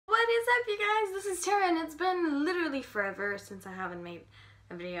you guys? This is Tara, and it's been literally forever since I haven't made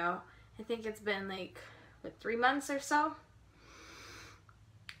a video. I think it's been like, what, 3 months or so?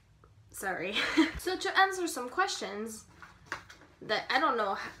 Sorry. So to answer some questions that I don't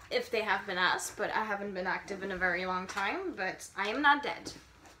know if they have been asked, but I haven't been active in a very long time, but I am not dead.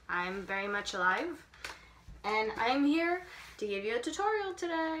 I'm very much alive, and I'm here to give you a tutorial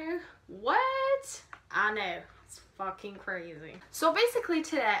today. What? I know. Fucking crazy. So basically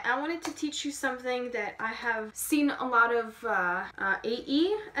today I wanted to teach you something that I have seen a lot of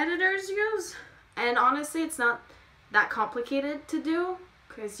AE editors use, and honestly it's not that complicated to do,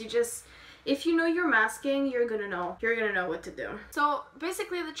 because you just, if you know your masking, you're gonna know what to do. So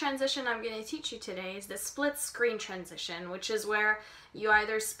basically the transition I'm gonna teach you today is the split screen transition, which is where you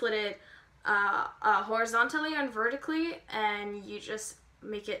either split it horizontally and vertically, and you just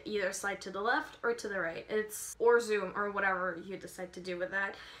make it either slide to the left or to the right. Or zoom, or whatever you decide to do with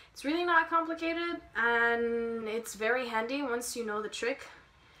that. It's really not complicated, and it's very handy once you know the trick.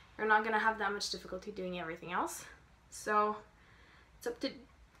 You're not gonna have that much difficulty doing everything else. So it's up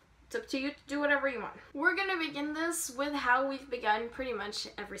to you to do whatever you want. We're gonna begin this with how we've begun pretty much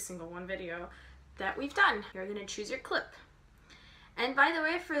every single one video that we've done. You're gonna choose your clip. And by the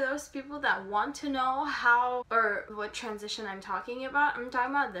way, for those people that want to know how or what transition I'm talking about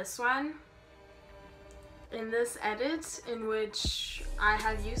this one. In this edit in which I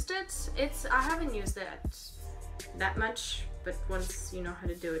have used it, I haven't used it that much, but once you know how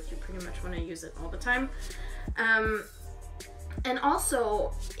to do it, you pretty much want to use it all the time. And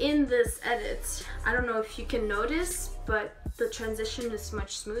also in this edit, I don't know if you can notice, but the transition is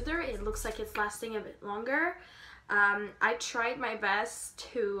much smoother. It looks like it's lasting a bit longer. I tried my best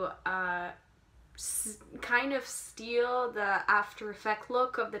to kind of steal the After Effects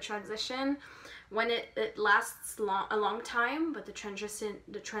look of the transition when it lasts a long time, but the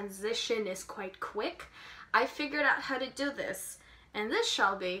transition is quite quick. I figured out how to do this, and this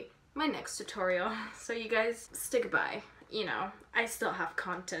shall be my next tutorial. So you guys stick by. You know, I still have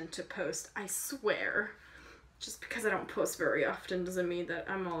content to post, I swear. Just because I don't post very often doesn't mean that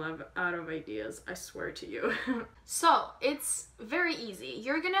I'm all out of ideas, I swear to you. So, it's very easy.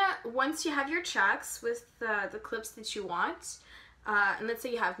 You're gonna, once you have your tracks with the clips that you want, and let's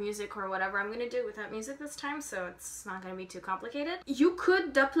say you have music or whatever, I'm gonna do it without music this time, so it's not gonna be too complicated. You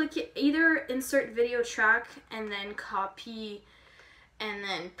could duplicate, either insert video track and then copy and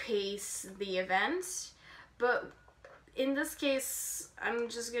then paste the event, but in this case, I'm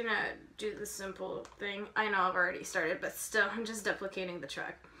just gonna do the simple thing. I know I've already started, but still, I'm just duplicating the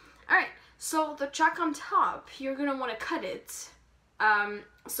track. Alright, so the track on top, you're gonna want to cut it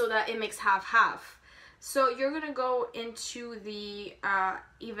so that it makes half-half. So you're gonna go into the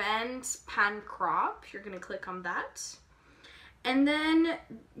event pan crop. You're gonna click on that. And then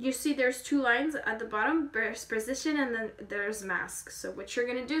you see there's two lines at the bottom, there's position and then there's mask. So what you're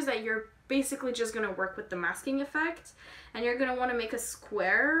gonna do is that you're basically just gonna work with the masking effect, and you're gonna wanna make a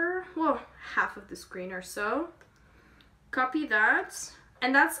square, well, half of the screen or so. Copy that,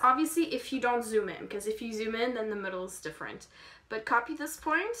 and that's obviously if you don't zoom in, because if you zoom in, then the middle is different. But copy this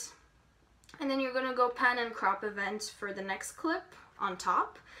point, and then you're gonna go pan and crop event for the next clip on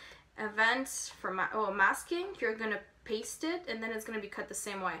top. Event for masking, you're gonna paste it, and then it's going to be cut the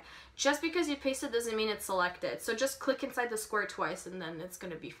same way. Just because you paste it doesn't mean it's selected, so just click inside the square twice and then it's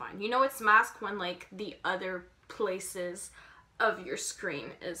going to be fine. You know it's masked when like the other places of your screen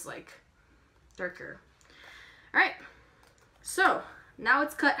is like darker. Alright, so now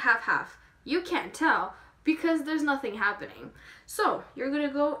it's cut half-half. You can't tell because there's nothing happening. So you're going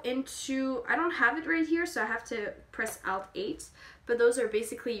to go into, I don't have it right here, so I have to press Alt 8, but those are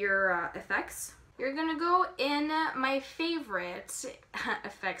basically your effects. You're gonna go in my favorite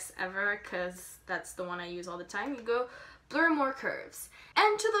effects ever, because that's the one I use all the time. You go blur more curves.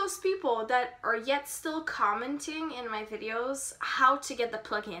 And to those people that are yet still commenting in my videos how to get the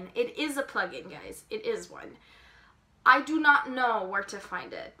plugin, it is a plugin, guys. It is one. I do not know where to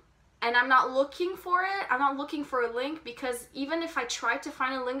find it. And I'm not looking for it. I'm not looking for a link, because even if I try to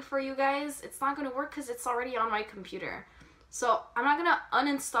find a link for you guys, it's not gonna work because it's already on my computer. So I'm not gonna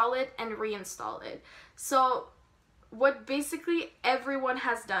uninstall it and reinstall it. So what basically everyone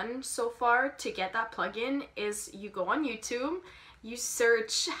has done so far to get that plugin is you go on YouTube, you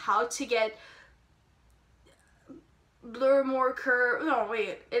search how to get blur more curve, no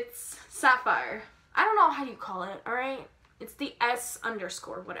wait, it's Sapphire. I don't know how you call it, alright? It's the S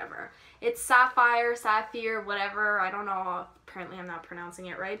underscore whatever. It's Sapphire, Sapphire, whatever, I don't know, apparently I'm not pronouncing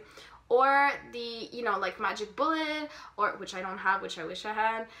it right. Or the, you know, like Magic Bullet, or which I don't have, which I wish I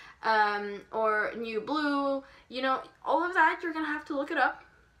had, or New Blue, you know, all of that, you're gonna have to look it up.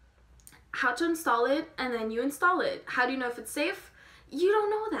 how to install it, and then you install it. How do you know if it's safe? You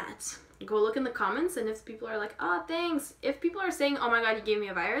don't know that. Go look in the comments, and if people are like, oh, thanks. If people are saying, oh my god, you gave me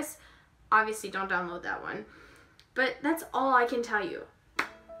a virus, obviously don't download that one. But that's all I can tell you.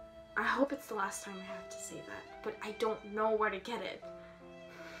 I hope it's the last time I have to say that, but I don't know where to get it.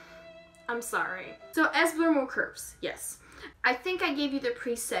 I'm sorry. So as blur more curves, yes. I think I gave you the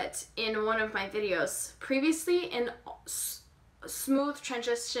preset in one of my videos previously in smooth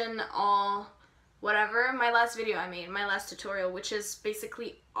transition, all whatever. My last video I made, my last tutorial, which is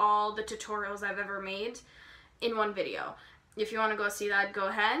basically all the tutorials I've ever made in one video. If you want to go see that, go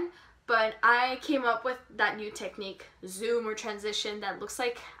ahead. But I came up with that new technique, zoom or transition, that looks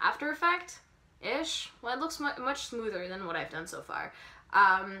like After Effects-ish. Well, it looks much smoother than what I've done so far.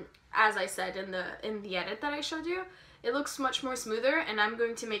 As I said in the edit that I showed you, it looks much more smoother, and I'm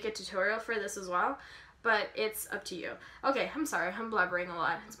going to make a tutorial for this as well, but it's up to you. Okay, I'm sorry, I'm blabbering a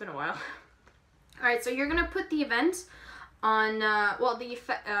lot. It's been a while. Alright, so you're going to put the event on, well, the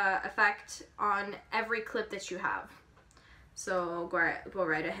effect on every clip that you have. So go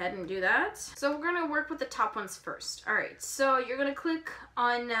right ahead and do that. So we're going to work with the top ones first. Alright, so you're going to click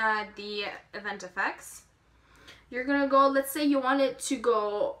on the event effects. You're going to go, let's say you want it to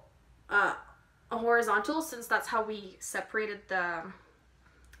go a horizontal, since that's how we separated the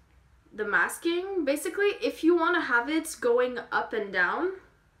masking. Basically, if you want to have it going up and down,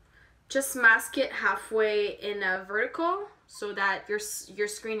 just mask it halfway in a vertical so that your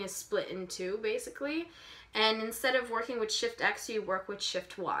screen is split in two, basically. And instead of working with Shift X, you work with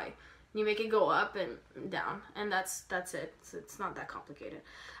Shift Y. You make it go up and down, and that's it. So it's not that complicated.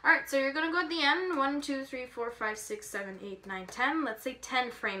 Alright, so you're gonna go at the end. 1, 2, 3, 4, 5, 6, 7, 8, 9, 10. Let's say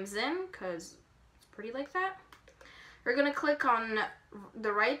 10 frames in, because it's pretty like that. We're gonna click on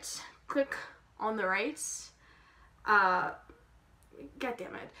the right. Click on the right. God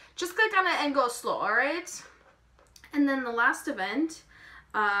damn it. Just click on it and go slow, alright? And then the last event,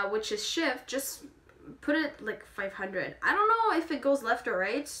 which is Shift, just put it like 500. I don't know if it goes left or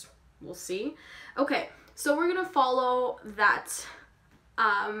right. We'll see. Okay, so we're gonna follow that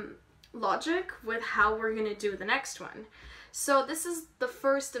logic with how we're gonna do the next one. So this is the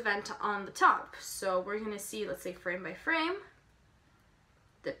first event on the top. So we're gonna see, let's say frame by frame,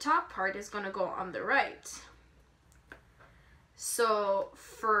 the top part is gonna go on the right. So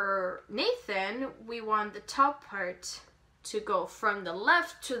for Nathan, we want the top part to go from the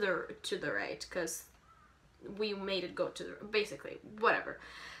left to the right, because we made it go to the, basically, whatever.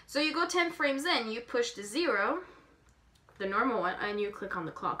 So you go 10 frames in, you push the 0, the normal one, and you click on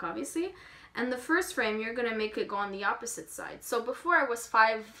the clock, obviously. And the first frame, you're gonna make it go on the opposite side. So before it was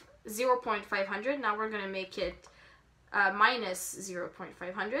 0.500, now we're gonna make it minus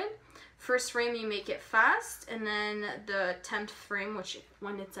 0.500. First frame, you make it fast, and then the 10th frame, which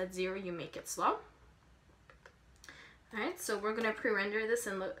when it's at 0, you make it slow. Alright, so we're gonna pre-render this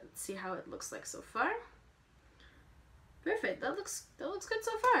and see how it looks like so far. Perfect, that looks good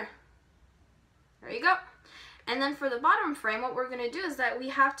so far. There you go. And then for the bottom frame, what we're gonna do is that we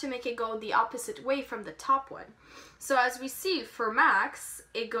have to make it go the opposite way from the top one. So as we see for max,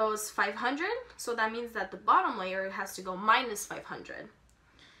 it goes 500, so that means that the bottom layer has to go minus 500.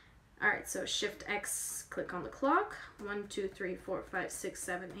 Alright, so Shift X, click on the clock. 1, 2, 3, 4, 5, 6,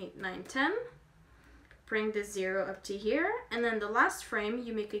 7, 8, 9, 10. Bring the 0 up to here, and then the last frame,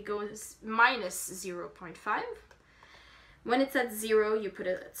 you make it go minus 0.5. When it's at 0, you put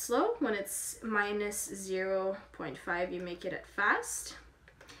it at slow. When it's minus 0.5, you make it at fast.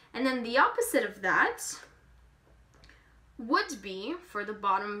 And then the opposite of that would be for the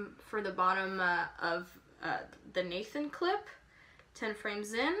bottom of the Nathan clip, 10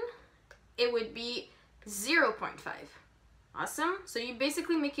 frames in, it would be 0.5. Awesome. So you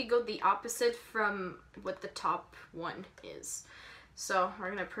basically make it go the opposite from what the top one is. So we're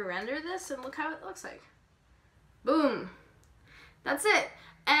gonna pre-render this and look how it looks like. Boom. That's it.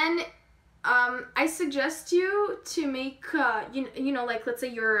 And I suggest you to make, you know, like let's say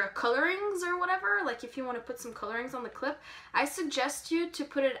your colorings or whatever, like if you want to put some colorings on the clip, I suggest you to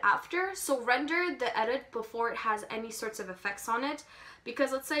put it after. So render the edit before it has any sorts of effects on it.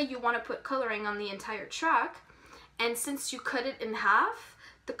 Because let's say you want to put coloring on the entire track, and since you cut it in half,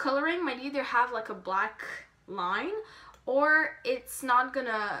 the coloring might either have like a black line, or it's not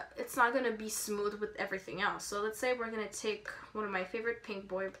gonna be smooth with everything else. So let's say we're gonna take one of my favorite, Pink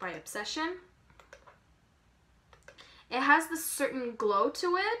Boy by Obsession. It has this certain glow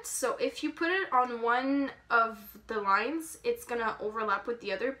to it, so if you put it on one of the lines, it's gonna overlap with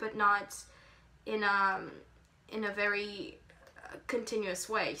the other, but not in a very continuous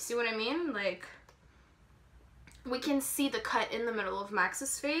way. See what I mean? Like, we can see the cut in the middle of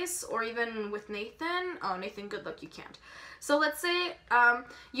Max's face, or even with Nathan. Oh, Nathan, good luck, you can't. So let's say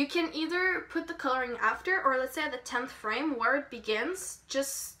you can either put the coloring after, or let's say at the 10th frame where it begins,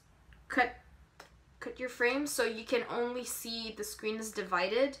 just cut your frame so you can only see the screen is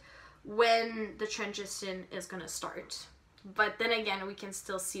divided when the transition is gonna start. But then again, we can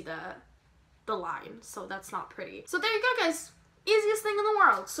still see the line, so that's not pretty. So there you go, guys. Easiest thing in the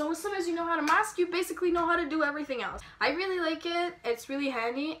world. So as soon as you know how to mask, you basically know how to do everything else. I really like it. It's really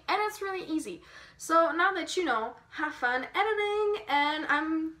handy and it's really easy. So now that you know, have fun editing, and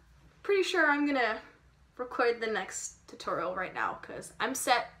I'm pretty sure I'm gonna record the next tutorial right now because I'm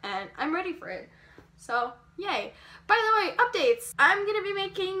set and I'm ready for it. So yay. By the way, updates. I'm gonna be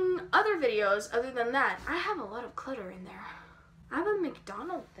making other videos other than that. I have a lot of clutter in there. I have a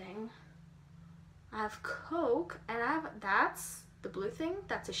McDonald's thing. I have Coke, and that's the blue thing.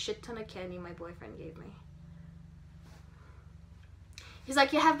 That's a shit ton of candy my boyfriend gave me. He's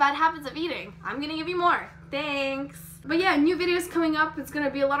like, you have bad habits of eating. I'm gonna give you more. Thanks. But yeah, new videos coming up. It's gonna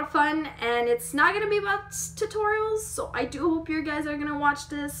be a lot of fun, and it's not gonna be about tutorials, so I do hope you guys are gonna watch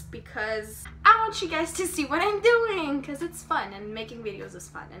this because I want you guys to see what I'm doing, because it's fun, and making videos is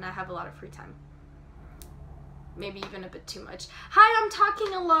fun, and I have a lot of free time. Maybe even a bit too much. Hi, I'm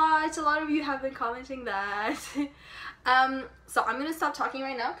talking a lot. A lot of you have been commenting that. So I'm gonna stop talking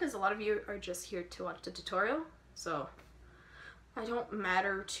right now because a lot of you are just here to watch the tutorial. So I don't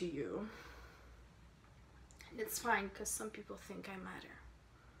matter to you. And it's fine because some people think I matter.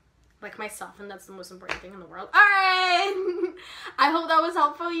 Like myself, and that's the most important thing in the world. Alright! I hope that was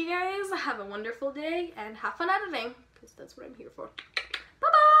helpful, you guys. Have a wonderful day and have fun editing because that's what I'm here for.